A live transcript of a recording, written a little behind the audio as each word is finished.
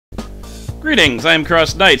Greetings, I'm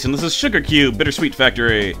CrossKnights, and this is Sugar Cube, Bittersweet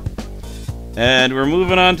Factory. And we're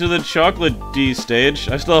moving on to the chocolate-y stage.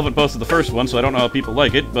 I still haven't posted the first one, so I don't know how people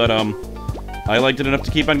like it, but, I liked it enough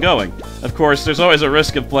to keep on going. Of course, there's always a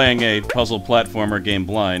risk of playing a puzzle platformer game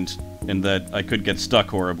blind, in that I could get stuck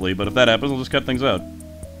horribly, but if that happens, I'll just cut things out.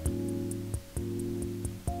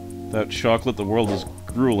 Without chocolate, the world is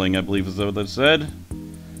grueling, I believe is what that said.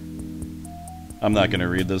 I'm not gonna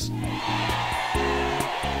read this.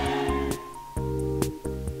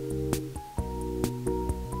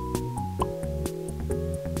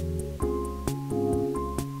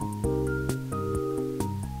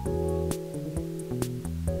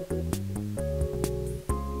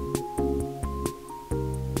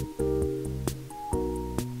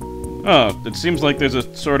 Oh, it seems like there's a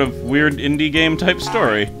sort of weird indie game type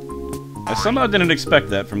story. I somehow didn't expect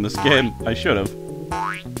that from this game. I should have.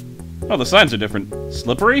 Oh, the signs are different.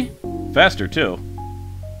 Slippery? Faster, too.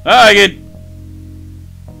 Ah, I didn't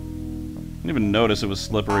even notice it was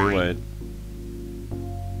slippery. Wait.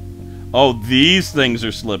 Oh, these things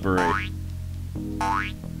are slippery.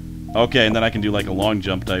 Okay, and then I can do like a long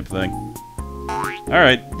jump type thing.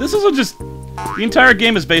 Alright, this isn't just... The entire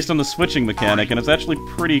game is based on the switching mechanic, and it's actually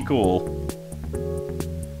pretty cool.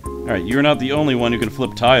 Alright, you're not the only one who can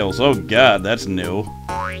flip tiles. Oh god, that's new.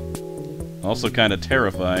 Also kind of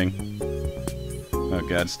terrifying. Oh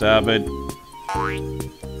god, stop it.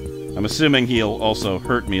 I'm assuming he'll also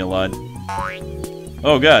hurt me a lot.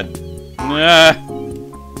 Oh god. Ah.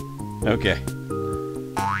 Okay.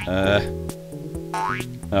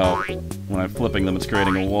 Oh. When I'm flipping them, it's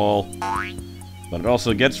creating a wall. But it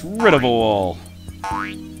also gets rid of a wall.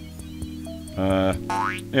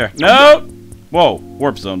 Here. No! Whoa,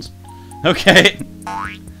 warp zones. Okay.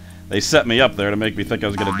 They set me up there to make me think I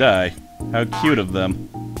was gonna die. How cute of them.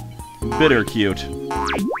 Bitter cute.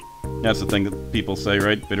 That's the thing that people say,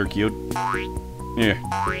 right? Bitter cute. Here.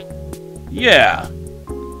 Yeah!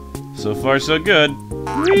 So far, so good.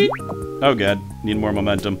 Oh god, need more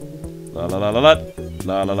momentum. La la la la la.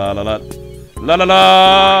 La la la la la. La la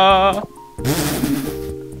la!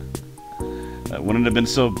 That wouldn't have been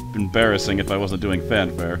so embarrassing if I wasn't doing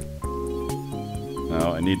fanfare.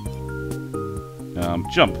 No, I need...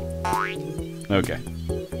 jump. Okay.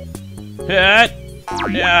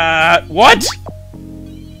 What?!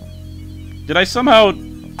 Did I somehow...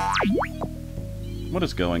 What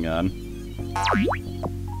is going on?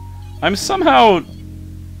 I'm somehow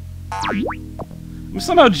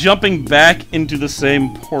jumping back into the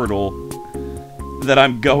same portal that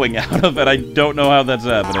I'm going out of, and I don't know how that's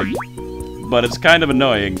happening. But it's kind of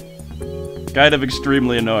annoying. Kind of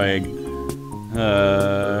extremely annoying.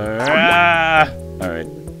 Alright.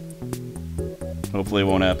 Hopefully it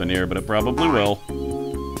won't happen here, but it probably will.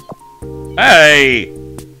 Hey!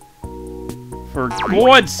 For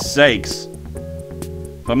God's sakes!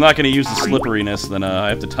 If I'm not gonna use the slipperiness, then I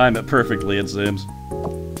have to time it perfectly, it seems.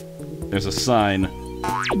 There's a sign.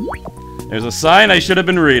 There's a sign I should have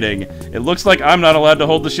been reading. It looks like I'm not allowed to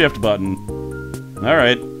hold the shift button.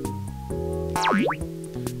 Alright.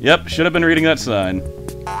 Yep, should have been reading that sign.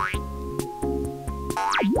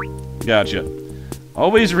 Gotcha.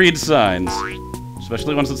 Always read signs.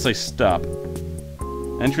 Especially ones that say stop.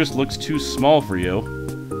 Entrance looks too small for you.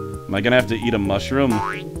 Am I gonna have to eat a mushroom?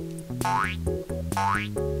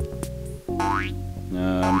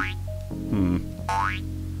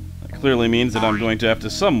 That clearly means that I'm going to have to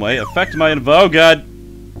some way affect my oh god!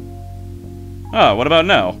 Ah, what about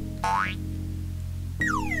now?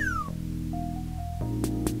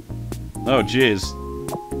 Oh jeez.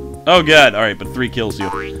 Oh god, alright, but 3 kills you.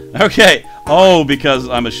 Okay! Oh, because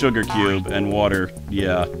I'm a sugar cube and water.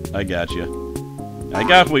 Yeah, I gotcha. I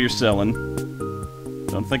got what you're selling.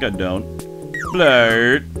 Don't think I don't.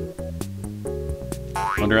 Blurt!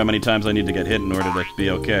 Wonder how many times I need to get hit in order to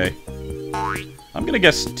be okay. I'm gonna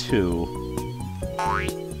guess 2.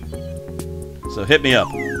 So hit me up.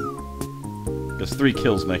 Because 3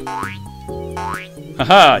 kills me.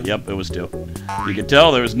 Haha! Yep, it was 2. You can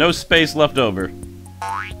tell there was no space left over.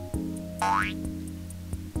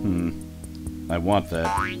 I want that.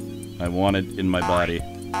 I want it in my body.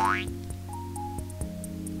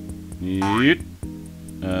 Yeet.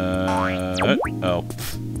 Oh.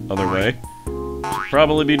 Other way. Should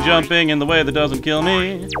probably be jumping in the way that doesn't kill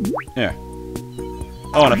me. Here.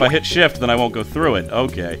 Oh, and if I hit shift, then I won't go through it.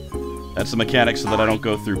 Okay. That's the mechanic so that I don't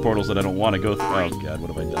go through portals that I don't want to go through. Oh god, what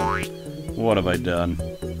have I done? What have I done?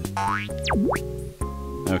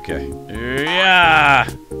 Okay. Yeah!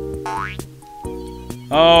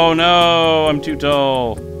 Oh no, I'm too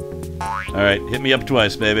tall. Alright, hit me up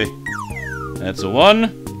twice, baby. That's a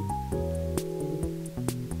 1.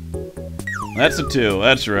 That's a 2,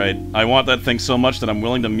 that's right. I want that thing so much that I'm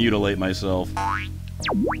willing to mutilate myself.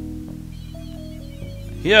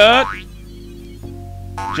 Yeah.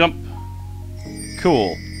 Jump.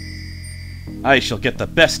 Cool. I shall get the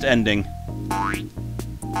best ending.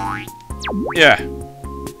 Yeah.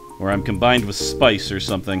 Where I'm combined with spice or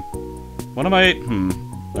something. What am I...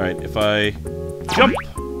 Alright, if I... Jump!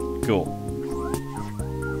 Cool.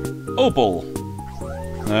 Opal!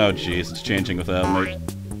 Oh jeez, it's changing without me.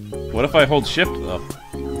 What if I hold shift, though?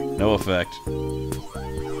 No effect.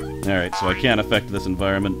 Alright, so I can't affect this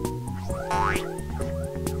environment.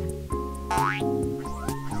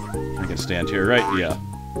 I can stand here, right? Yeah.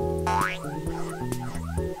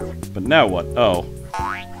 But now what? Oh.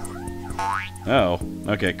 Oh.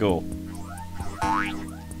 Okay, cool.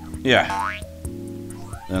 Yeah.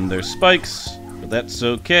 And there's spikes, but that's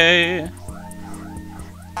okay.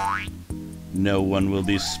 No one will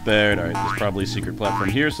be spared. Alright, there's probably a secret platform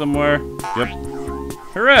here somewhere. Yep.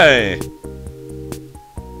 Hooray!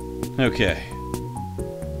 Okay.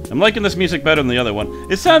 I'm liking this music better than the other one.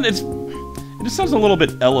 It just sounds a little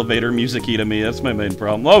bit elevator music-y to me. That's my main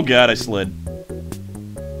problem. Oh god, I slid.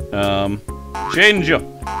 Change ya!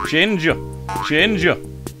 Change ya! Change ya!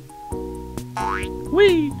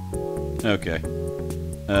 Whee! Okay.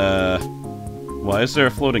 Why is there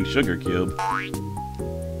a floating sugar cube?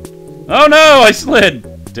 Oh no! I slid!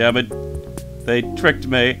 Damn it. They tricked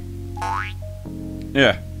me.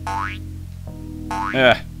 Yeah.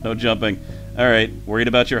 Yeah, no jumping. Alright, worried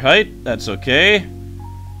about your height? That's okay.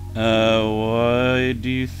 Why do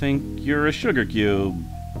you think you're a sugar cube?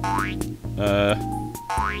 How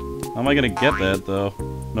am I gonna get that, though?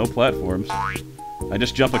 No platforms. I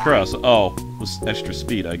just jump across. Oh, it was extra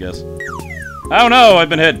speed, I guess. Oh no! I've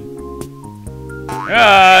been hit!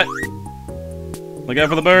 Ah! Look out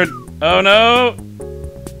for the bird! Oh no!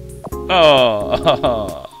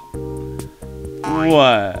 Oh!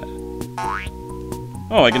 What?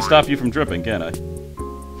 Oh, I can stop you from dripping, can't I?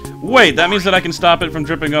 Wait, that means that I can stop it from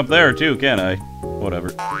dripping up there, too, can't I?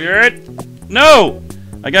 Whatever. No!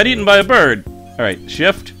 I got eaten by a bird! Alright,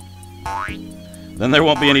 shift. Then there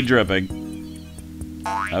won't be any dripping.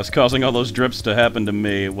 I was causing all those drips to happen to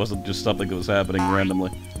me. It wasn't just something that was happening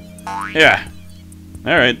randomly. Yeah.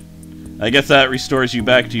 Alright. I guess that restores you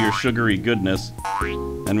back to your sugary goodness.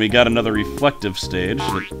 And we got another reflective stage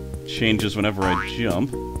that changes whenever I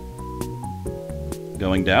jump.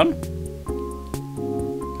 Going down?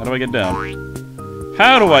 How do I get down?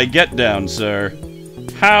 How do I get down, sir?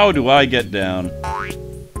 How do I get down?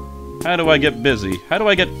 How do I get busy? How do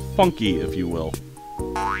I get funky, if you will?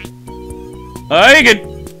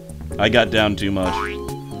 I got down too much.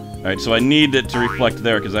 Alright, so I need it to reflect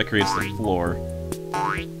there, because that creates the floor.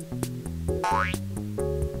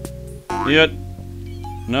 Yet.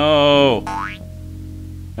 No!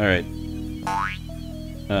 Alright.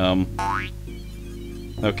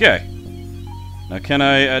 Okay. Now can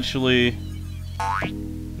I actually...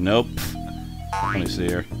 Nope. Let me see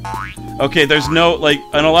here. Okay, there's no, like,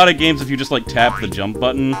 in a lot of games if you just, like, tap the jump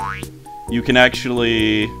button, you can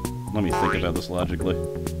actually... Let me think about this logically.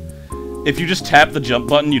 If you just tap the jump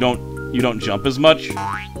button, you don't jump as much.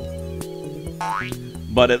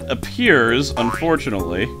 But it appears,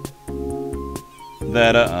 unfortunately,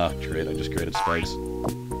 that, great, I just created spikes.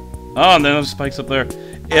 Oh, and then there's spikes up there.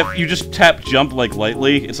 If you just tap jump, like,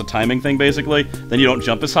 lightly, it's a timing thing, basically, then you don't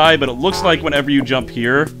jump as high, but it looks like whenever you jump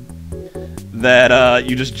here, that,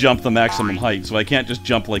 you just jump the maximum height, so I can't just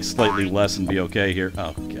jump, like, slightly less and be okay here.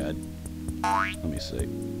 Oh, god. Let me see.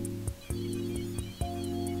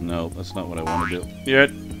 No, that's not what I want to do.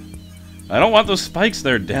 Yet. I don't want those spikes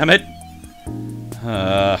there, damn it!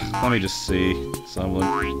 Let me just see.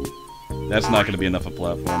 Someone. That's not going to be enough of a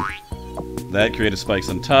platform. That created spikes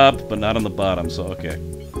on top, but not on the bottom, so okay.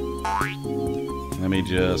 Let me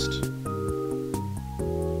just...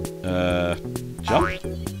 jump?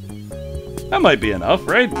 That might be enough,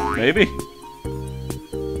 right? Maybe?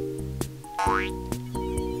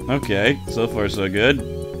 Okay, so far so good.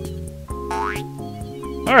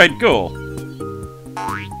 Alright, cool.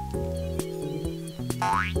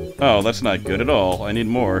 Oh, that's not good at all. I need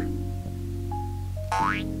more.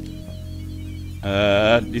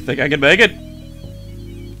 Do you think I can make it?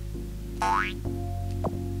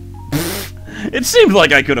 It seemed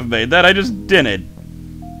like I could have made that, I just didn't.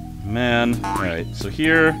 Man. Alright, so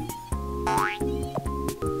here...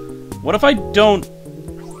 What if I don't...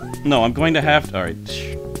 No, I'm going to have to... Alright.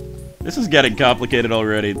 This is getting complicated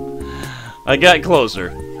already. I got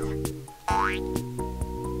closer.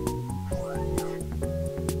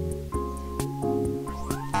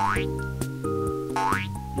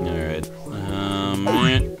 Alright.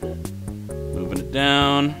 Moving it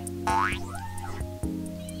down.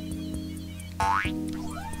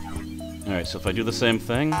 Alright, so if I do the same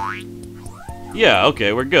thing... Yeah,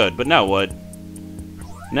 okay, we're good. But now what?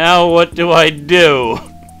 Now what do I do?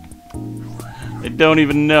 I don't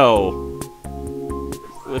even know.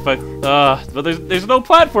 If I... but there's no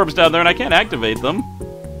platforms down there and I can't activate them.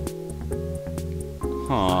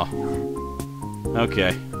 Huh.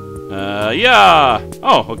 Okay. Yeah!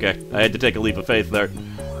 Oh, okay. I had to take a leap of faith there.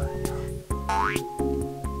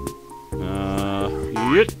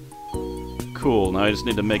 Yep. Cool, now I just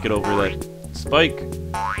need to make it over that spike.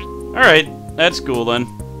 Alright, that's cool then.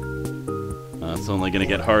 It's only gonna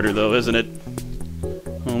get harder though, isn't it?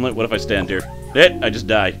 What if I stand here? I just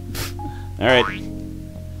die. Alright.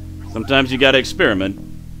 Sometimes you gotta experiment.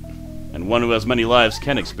 And one who has many lives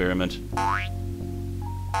can experiment.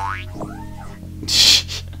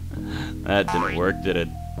 That didn't work, did it?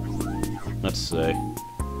 Let's see.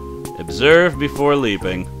 Observe before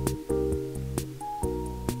leaping.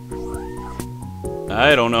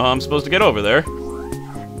 I don't know how I'm supposed to get over there.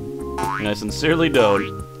 And I sincerely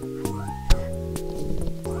don't.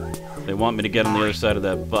 They want me to get on the other side of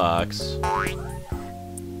that box.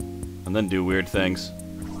 And then do weird things.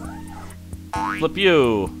 Flip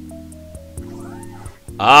you!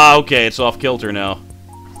 Ah, okay, it's off kilter now.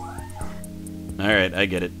 Alright, I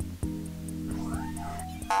get it.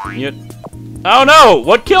 Yep. Oh no!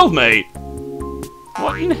 What killed me?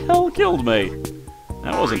 What in hell killed me?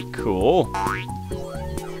 That wasn't cool.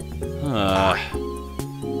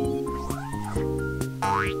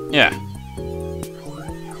 Yeah.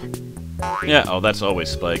 Yeah, oh, that's always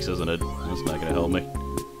spikes, isn't it? That's not gonna help me.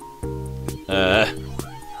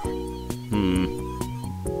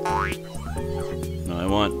 No, I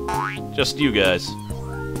want just you guys.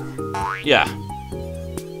 Yeah.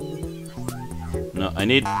 No, I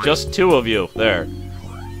need just two of you. There.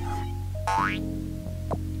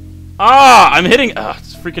 Ah! I'm hitting... Ah,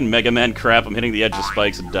 it's freaking Mega Man crap. I'm hitting the edge of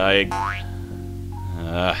spikes and dying.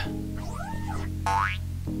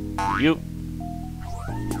 You...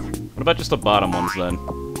 What about just the bottom ones, then?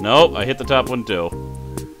 Nope, I hit the top one, too.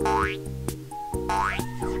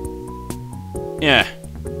 Yeah.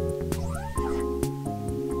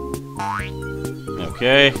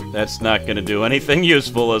 Okay, that's not gonna do anything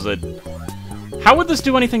useful, is it? How would this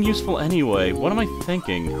do anything useful anyway? What am I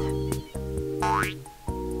thinking?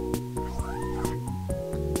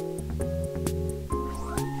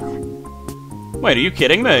 Wait, are you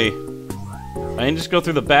kidding me? I can just go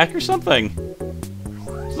through the back or something?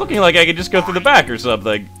 It's looking like I could just go through the back or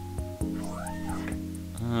something.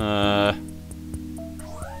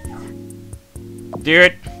 Dear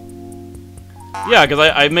it. Yeah, because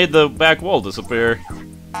I made the back wall disappear.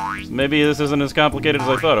 So maybe this isn't as complicated as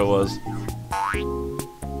I thought it was.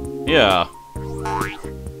 Yeah.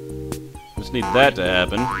 Just need that to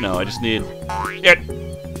happen. No, I just need... Get!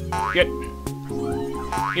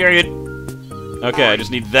 Here you... Okay, I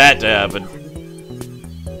just need that to happen.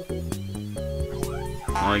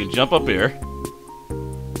 Now I can jump up here.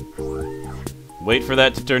 Wait for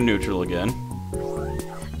that to turn neutral again.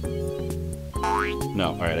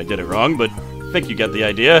 No, alright, I did it wrong, but I think you get the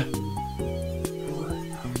idea.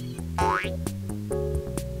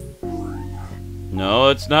 No,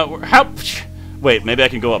 it's not... How? Wait, maybe I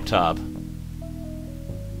can go up top.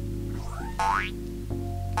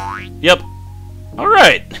 Yep.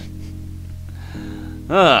 Alright.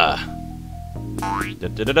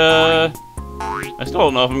 Da-da-da-da. I still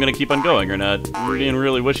don't know if I'm gonna keep on going or not. I'm being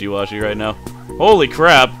really wishy-washy right now. Holy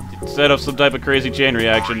crap! Set up some type of crazy chain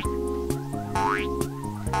reaction.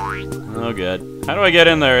 Oh god. How do I get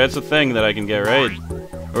in there? That's a thing that I can get, right?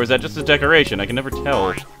 Or is that just a decoration? I can never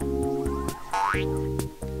tell. How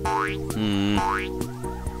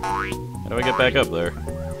do I get back up there?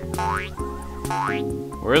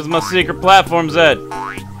 Where's my secret platforms at?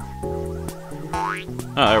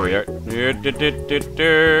 Oh, there we are.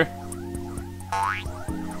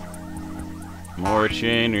 More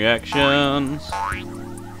chain reactions.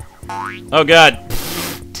 Oh god!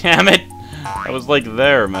 Damn it! I was like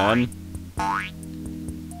there, man.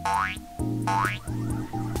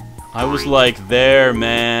 I was like there,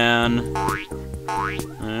 man. I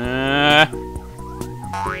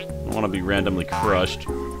don't want to be randomly crushed.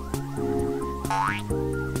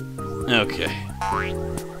 Okay.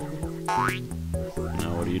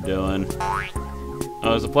 Now what are you doing? Oh,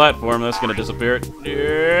 there's a platform that's gonna disappear. I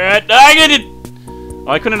get it! Oh,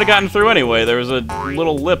 I couldn't have gotten through anyway. There was a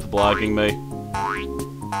little lip blocking me.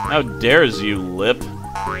 How dares you, lip?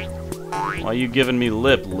 Why are you giving me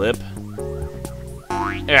lip, lip?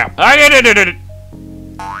 Yeah, I get it!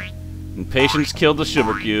 Impatience killed the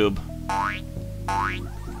sugar cube.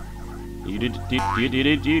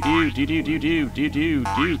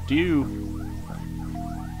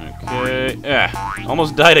 Okay. Yeah.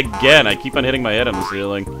 Almost died again. I keep on hitting my head on the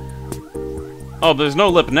ceiling. Oh, there's no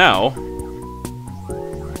lip now.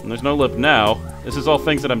 And there's no lip now. This is all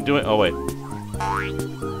things that I'm doing. Oh, wait.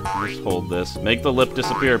 Just hold this. Make the lip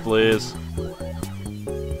disappear, please.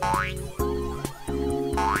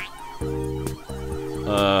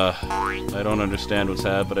 I don't understand what's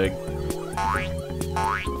happening.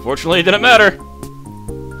 Fortunately, it didn't matter.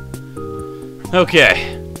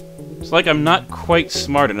 Okay. It's like I'm not quite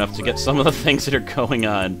smart enough to get some of the things that are going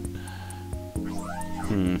on.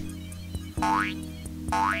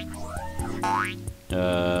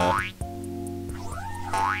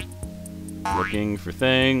 Looking for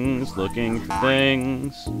things, looking for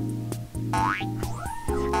things.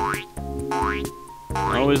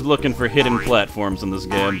 Always looking for hidden platforms in this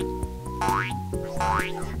game.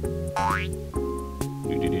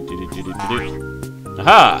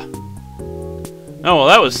 Aha! Oh, well,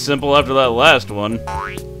 that was simple after that last one.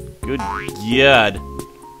 Good God.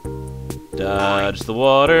 Dodge the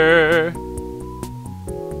water.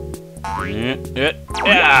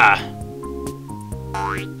 Yeah!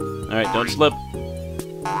 Alright, don't slip.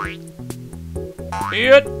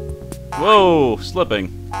 Whoa,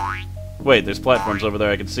 slipping. Wait, there's platforms over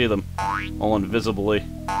there, I can see them. All invisibly.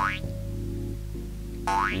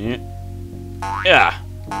 Yeah!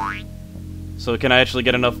 So can I actually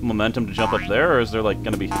get enough momentum to jump up there, or is there, like,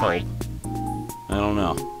 gonna be help? I don't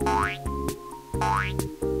know.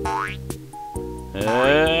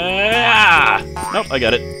 Nope, I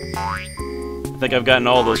got it. I think I've gotten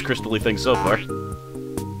all those crystally things so far.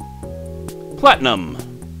 Platinum!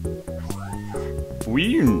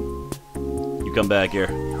 Ween! You come back here.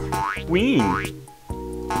 Ween!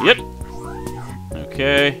 Yep!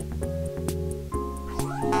 Okay.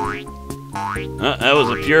 That was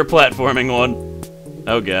a pure platforming one.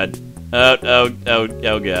 Oh god. Oh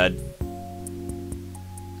god.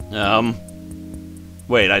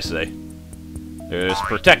 Wait, I say. There's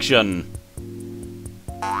protection.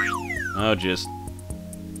 Oh, just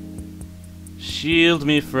shield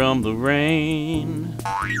me from the rain.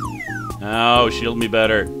 Oh, shield me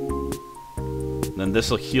better. Then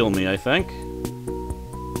this'll heal me, I think.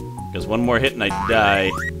 Because one more hit and I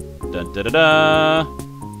die. Da-da-da-da!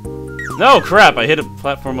 No, crap! I hit a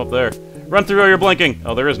platform up there. Run through, or you're blinking!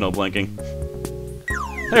 Oh, there is no blinking.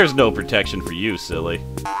 There's no protection for you, silly.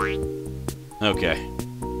 Okay.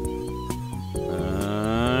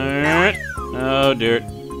 Oh, dear.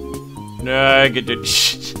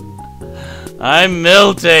 I'm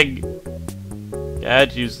melting!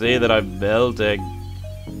 Can't you see that I'm melting?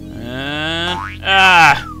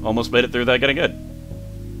 Almost made it through that getting good.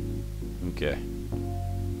 Okay.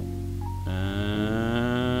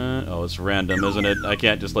 Oh, it's random, isn't it? I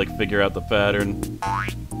can't just, like, figure out the pattern.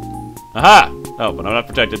 Aha! Oh, but I'm not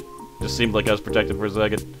protected. Just seemed like I was protected for a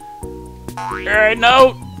second. Alright,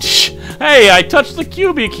 no! Hey, I touched the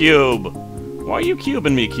cubey cube! Why are you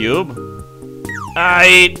cubing me, cube?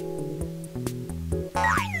 Alright!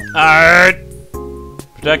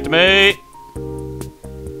 Protect me!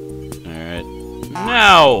 Alright.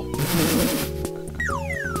 Now!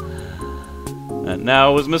 That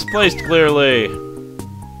now was misplaced, clearly.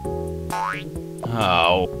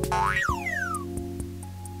 Oh.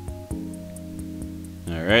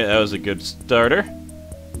 Alright, that was a good starter.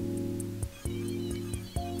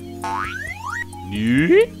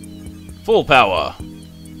 Full power.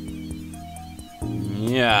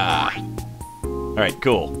 Yeah. Alright,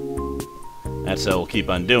 cool. That's how we'll keep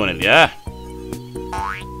on doing it, yeah?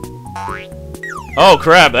 Oh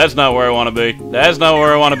crap, that's not where I want to be. That's not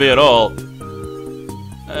where I want to be at all.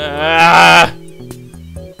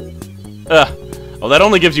 Oh, that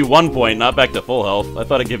only gives you 1 point, not back to full health. I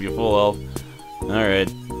thought it'd give you full health.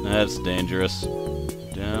 Alright, that's dangerous.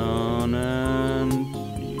 Down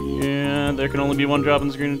and... yeah, there can only be one drop on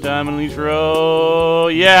the screen at a time on each row.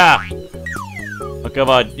 Yeah! Oh, come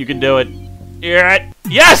on, you can do it. Yeah.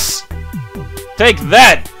 Yes! Take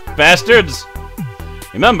that, bastards!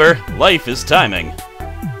 Remember, life is timing.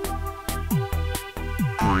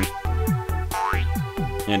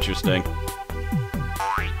 Interesting.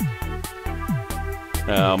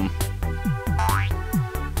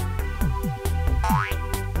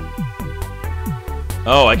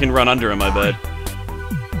 Oh, I can run under him, I bet.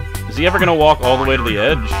 Is he ever gonna walk all the way to the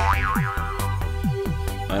edge?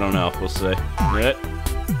 I don't know. We'll see.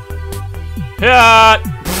 Yeah.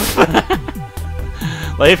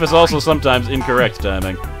 Life is also sometimes incorrect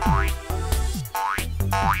timing.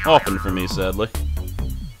 Often for me, sadly.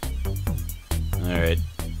 Alright.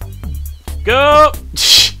 Go!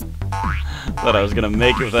 Thought I was gonna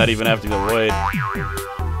make it without even having to wait.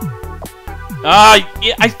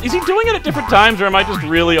 Is he doing it at different times, or am I just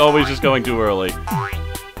really always just going too early?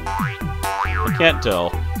 I can't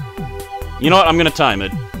tell. You know what? I'm gonna time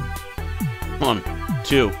it. 1,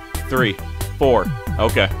 2, 3, 4.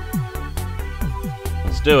 Okay.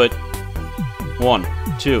 Let's do it. 1,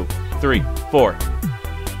 2, 3, 4.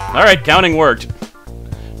 Alright, counting worked.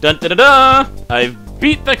 Dun da da da! I've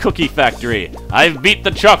beat the cookie factory. I've beat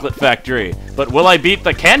the chocolate factory. But will I beat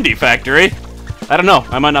the candy factory? I don't know.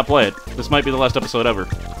 I might not play it. This might be the last episode ever.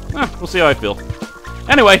 We'll see how I feel.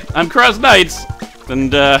 Anyway, I'm CrossKnights,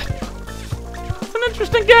 and it's an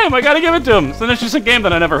interesting game. I gotta give it to him. It's an interesting game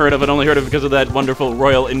that I never heard of. I only heard of because of that wonderful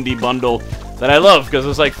Royal Indie Bundle that I love, because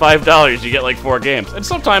it's like $5. You get like 4 games. And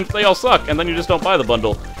sometimes they all suck, and then you just don't buy the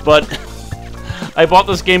bundle. But I bought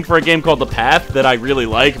this game for a game called The Path that I really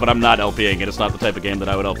like, but I'm not LPing it. It's not the type of game that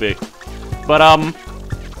I would LP. But,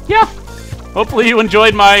 yeah. Hopefully you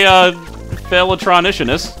enjoyed my,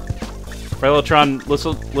 Failotron-ishness.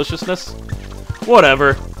 Failotron-liciousness?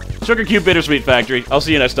 Whatever. Sugar Cube Bittersweet Factory. I'll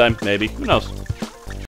see you next time, maybe. Who knows?